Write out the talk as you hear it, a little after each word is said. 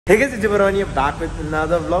Hey guys, it's Jivaron here back with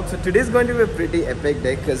another vlog. So today is going to be a pretty epic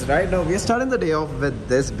day because right now we are starting the day off with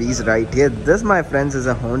this beast right here. This, my friends, is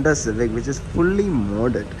a Honda Civic which is fully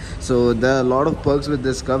modded. So there are a lot of perks with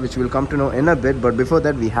this car which we'll come to know in a bit. But before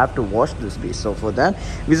that, we have to wash this beast. So for that,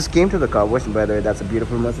 we just came to the car wash. By the way, that's a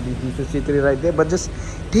beautiful Mercedes B53 right there. But just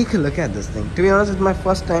take a look at this thing. To be honest, it's my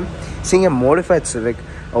first time seeing a modified Civic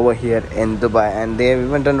over here in Dubai, and they have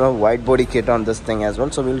even done a wide body kit on this thing as well.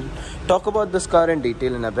 So we'll talk about this car in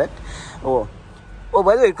detail in a bit. Oh,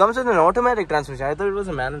 by the way, it comes with an automatic transmission. I thought it was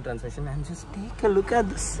a manual transmission. And just take a look at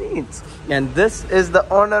the seats. And this is the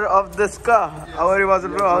owner of this car. How are you,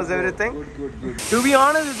 bro? How's everything? Good. To be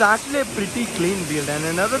honest, it's actually a pretty clean build. And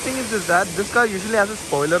another thing is that this car usually has a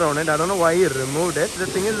spoiler on it. I don't know why he removed it. The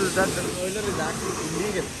thing is that the spoiler is actually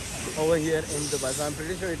illegal over here in Dubai, so I'm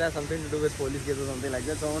pretty sure it has something to do with police case or something like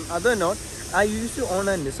that. So on other note, I used to own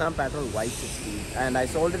a Nissan Patrol Y60 and I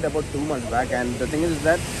sold it about 2 months back, and the thing is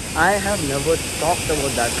that I have never talked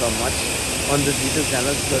about that car much on this YouTube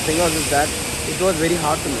channel. The thing was is that it was very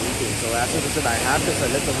hard to maintain, so as a result I have to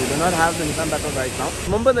sell it. So we do not have the Nissan Patrol right now.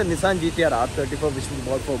 Remember the Nissan GTR R34 which we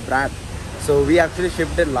bought for Brad? So we actually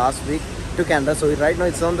shipped it last week to Canada. So right now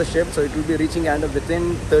it's on the ship, so it will be reaching Canada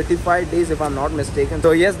within 35 days if I'm not mistaken.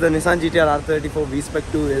 So yes, the Nissan GTR R34 V-Spec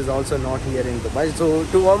 2 is also not here in Dubai. So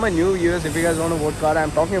to all my new viewers, if you guys want to know what car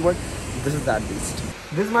I'm talking about, this is that beast.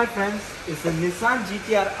 This, my friends, is a Nissan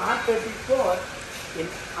GTR R34 in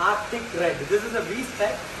Arctic Red. This is a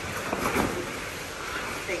V-Spec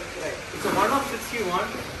Arctic Red. It's a 1 of 61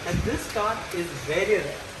 and this car is very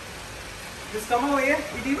rare. Just come over here.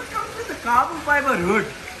 It even comes with a carbon fiber hood.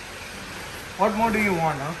 What more do you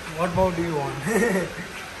want, huh? What more do you want?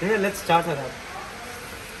 Yeah, let's start her up.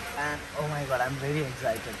 And oh my god, I'm very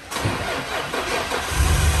excited.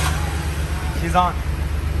 She's on.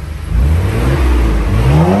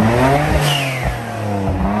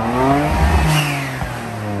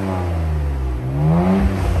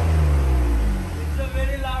 It's a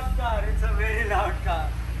very loud car. It's a very loud car.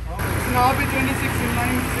 It's an RB26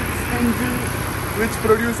 inline 6 engine which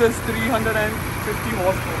produces 350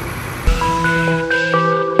 horsepower.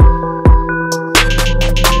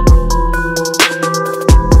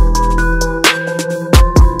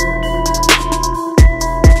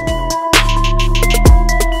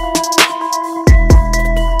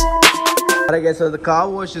 Alright guys, so the car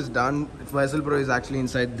wash is done. Faisal bro is actually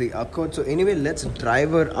inside the Accord. So anyway, let's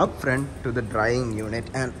drive her up front to the drying unit.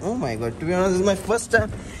 And oh my god, to be honest, this is my first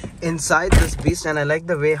time inside this beast, and I like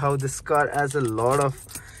the way how this car has a lot of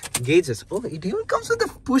gauges. Oh, it even comes with a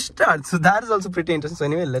push start, so that is also pretty interesting. So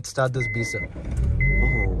anyway, let's start this beast up.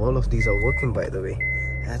 Oh, all of these are working, by the way.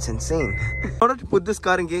 That's insane. In order to put this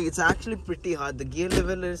car in gear, it's actually pretty hard. The gear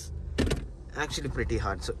level is actually pretty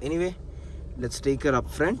hard. So anyway, let's take her up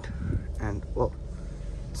front. And oh,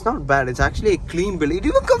 it's not bad. It's actually a clean build. It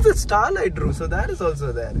even comes with starlight roof, so that is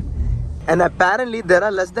also there. And apparently there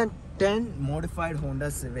are less than 10 modified Honda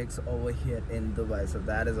Civics over here in Dubai, so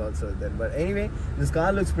that is also there. But anyway, this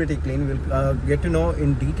car looks pretty clean. We'll get to know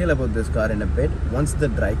in detail about this car in a bit once the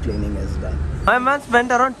dry cleaning is done. My man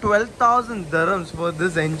spent around 12,000 dirhams for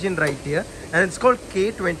this engine right here, and it's called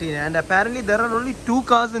K20, and apparently there are only 2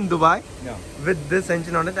 cars in Dubai with this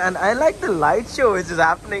engine on it. And I like the light show which is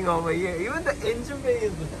happening over here. Even the engine bay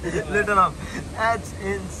is lit up. That's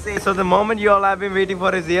insane. So the moment you all have been waiting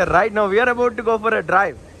for is here. Right now we are about to go for a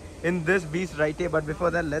drive in this beast right here, but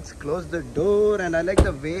before that, let's close the door. And I like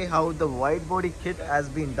the way how the wide body kit has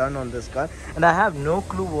been done on this car, and I have no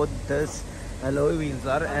clue what this alloy wheels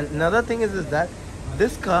are. And another thing is that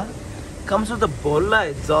this car comes with a Bolla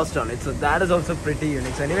exhaust on it, so that is also pretty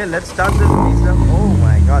unique. So anyway, let's start this beast up. Oh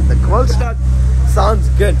my god, the cold start sounds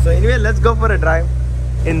good. So anyway, let's go for a drive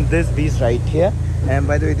in this beast right here. And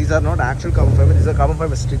by the way, these are not actual carbon fiber, these are carbon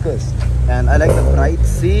fiber stickers. And I like the bright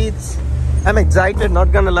seats. I'm excited,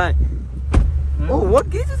 not gonna lie. Oh, what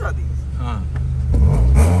gauges are these?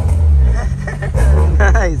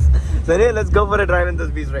 Nice. So anyway, let's go for a drive in this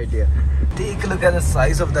beast right here. Take a look at the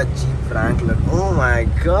size of that Jeep Wrangler. Oh my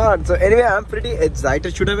god. So anyway, I'm pretty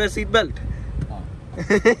excited. Should I wear seatbelt?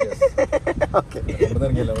 Okay.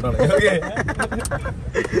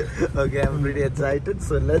 Okay, I'm pretty excited.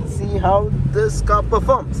 So let's see how this car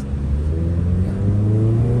performs.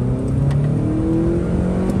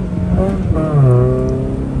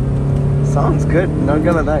 Sounds good, not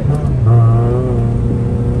gonna lie.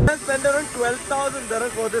 I spent around 12,000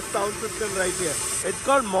 dirhams for this sound system right here. It's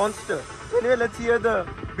called Monster. Anyway, let's hear the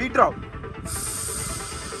beat drop.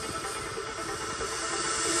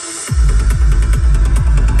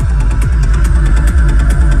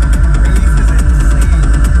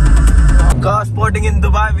 car spotting in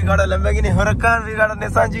Dubai. We got a Lamborghini Huracan, we got a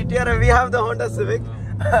Nissan GTR, and we have the Honda Civic.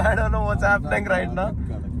 I don't know what's happening right now.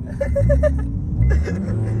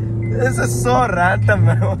 This is so random,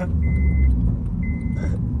 man.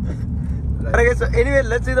 Okay, so anyway,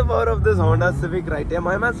 let's see the power of this Honda Civic right here.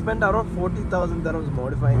 My man spent around 40,000 dirhams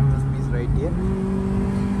modifying this piece right here.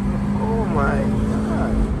 Oh my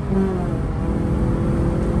god.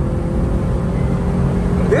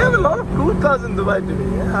 They have a lot of cool cars in Dubai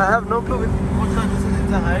today. I have no clue which car this is.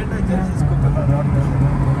 It's a Hyundai Genesis Coupe, if I'm not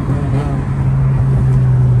mistaken.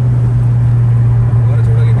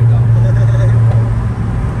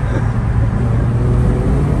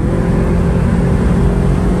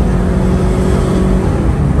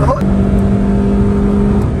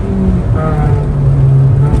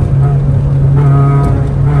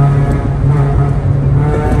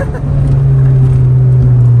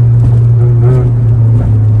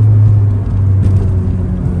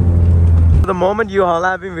 The moment you all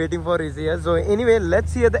have been waiting for is here. So anyway,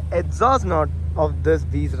 let's hear the exhaust note of this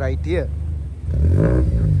beast right here.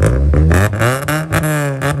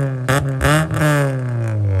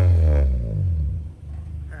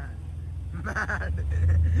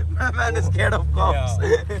 My man is scared of cops.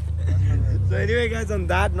 Yeah. So anyway guys, on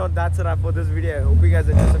that note, that's a wrap for this video. I hope you guys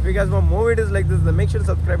enjoyed. So if you guys want more videos like this, then make sure to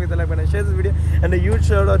subscribe, hit the like button and share this video. And a huge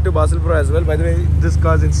shout out to Basil Pro as well. By the way, this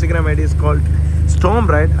car's Instagram ID is called Storm,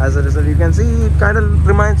 right? As a result, you can see it kind of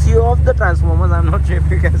reminds you of the Transformers. I'm not sure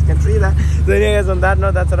if you guys can see that. So anyway guys, on that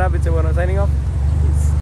note, that's a wrap. It's everyone signing off.